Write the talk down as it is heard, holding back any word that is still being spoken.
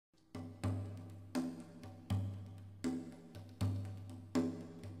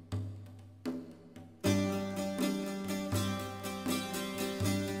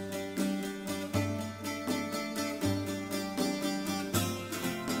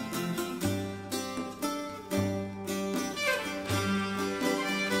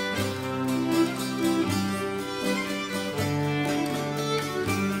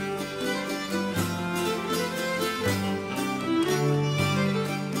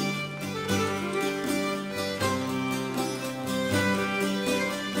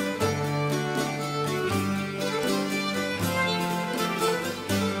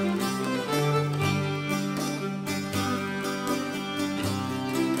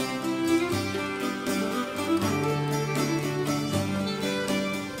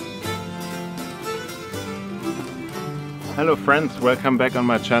Hello friends, welcome back on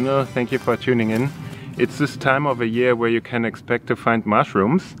my channel. Thank you for tuning in. It's this time of a year where you can expect to find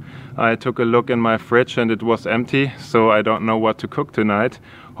mushrooms. I took a look in my fridge and it was empty, so I don't know what to cook tonight.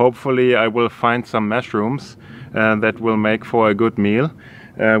 Hopefully I will find some mushrooms that will make for a good meal.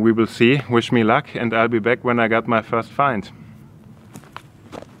 We will see. Wish me luck, and I'll be back when I got my first find.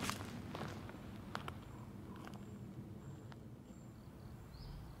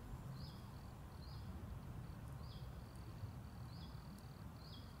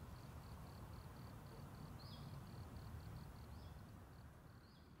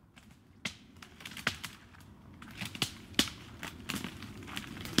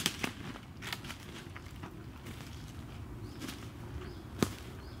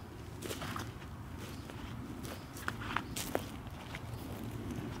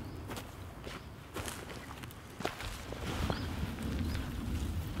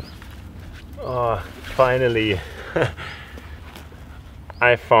 Oh, finally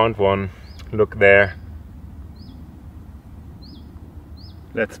I found one. Look there.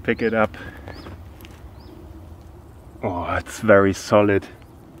 Let's pick it up. Oh, it's very solid.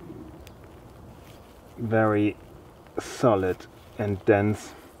 Very solid and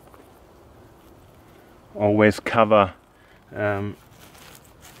dense. Always cover the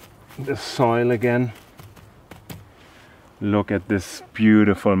soil again. Look at this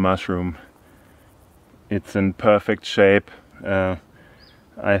beautiful mushroom. It's in perfect shape.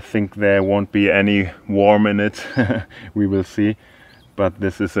 I think there won't be any worm in it. We will see. But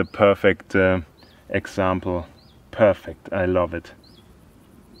this is a perfect example. Perfect. I love it.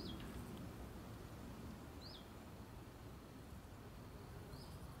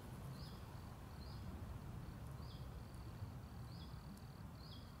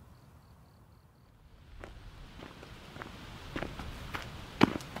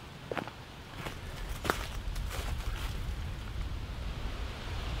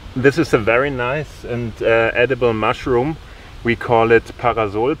 This is a very nice and edible mushroom. We call it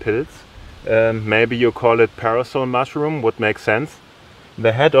parasol Pilze. Maybe you call it parasol mushroom, would make sense.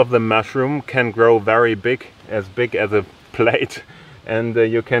 The head of the mushroom can grow very big as a plate, and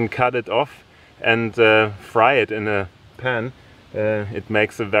you can cut it off and fry it in a pan. It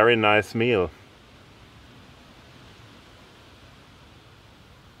makes a very nice meal.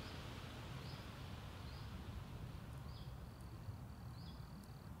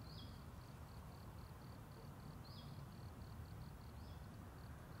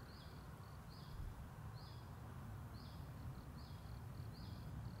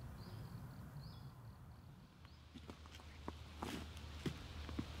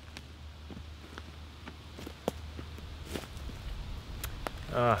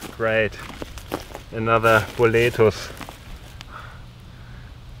 Ah, great. Another Boletus.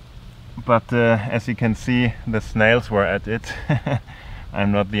 But as you can see, the snails were at it.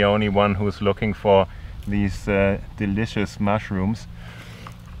 I'm not the only one who's looking for these delicious mushrooms.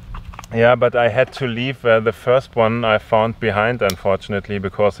 Yeah, but I had to leave the first one I found behind, unfortunately,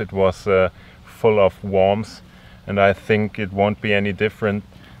 because it was full of worms, and I think it won't be any different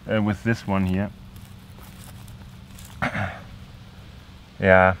with this one here.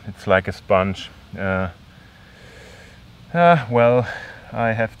 Yeah, it's like a sponge. Well,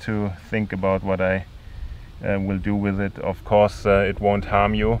 I have to think about what I will do with it. Of course, it won't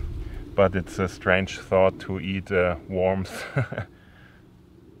harm you, but it's a strange thought to eat worms.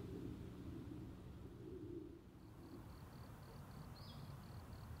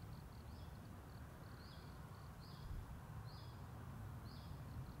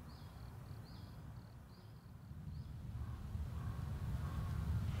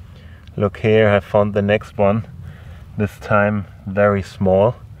 Look here, I found the next one, this time very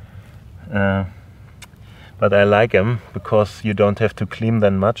small, but I like them because you don't have to clean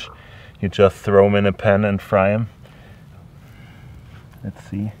them much. You just throw them in a pan and fry them. Let's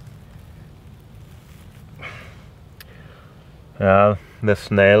see. The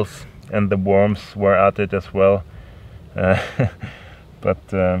snails and the worms were at it as well,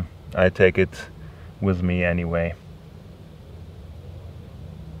 but I take it with me anyway.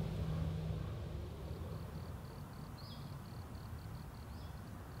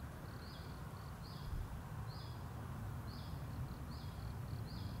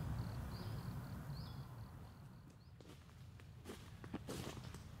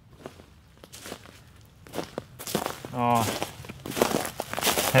 Oh,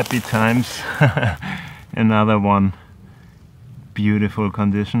 happy times. Another one. Beautiful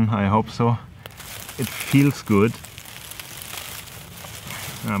condition, I hope so. It feels good,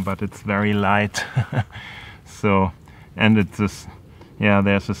 but it's very light. So, and it's just, yeah,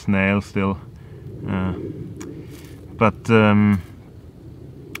 there's a snail still. but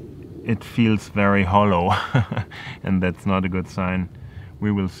it feels very hollow and that's not a good sign.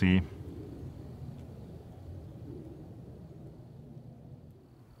 We will see.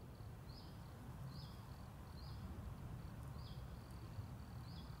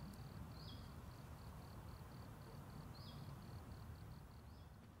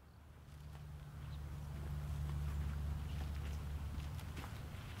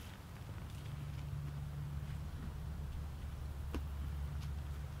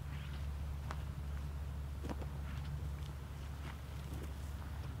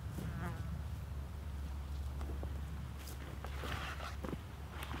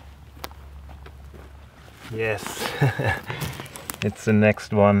 Yes, it's the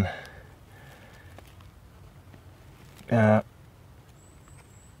next one.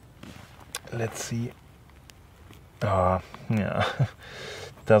 Let's see. Oh, yeah,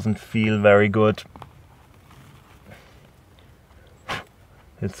 doesn't feel very good.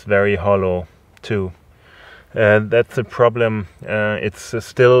 It's very hollow too. That's a problem. It's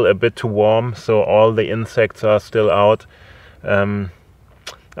still a bit too warm, so all the insects are still out.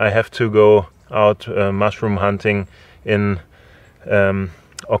 I have to go out mushroom hunting in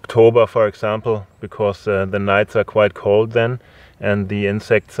October, for example, because the nights are quite cold then and the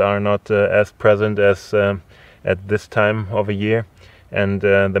insects are not as present as at this time of a year, and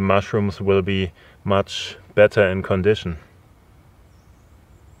the mushrooms will be much better in condition.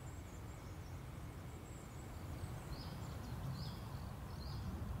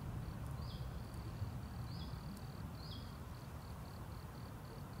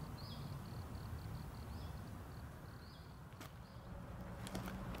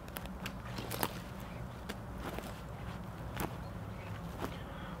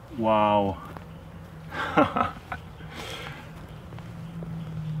 Wow.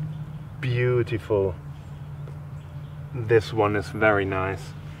 Beautiful. This one is very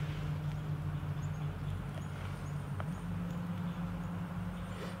nice.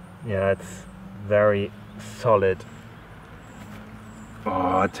 Yeah, it's very solid.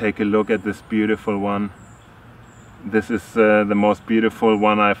 Oh, take a look at this beautiful one. This is the most beautiful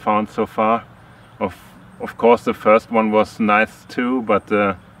one I found so far. Of course the first one was nice too, but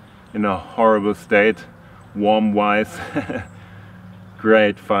in a horrible state, warm wise.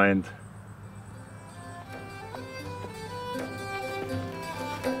 Great find.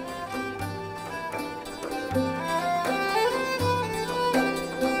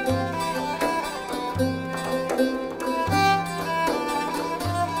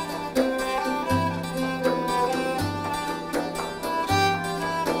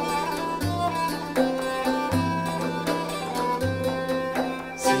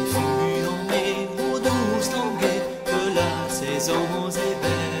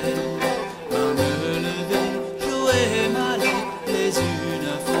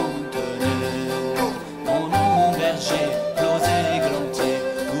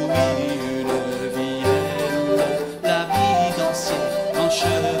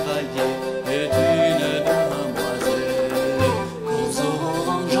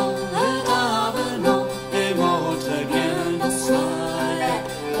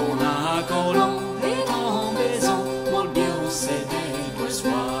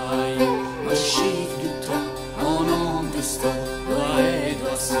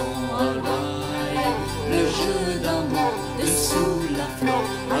 Le jeu d'un monde dessous la flore,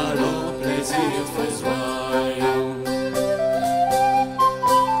 alors plaisir fais-toi.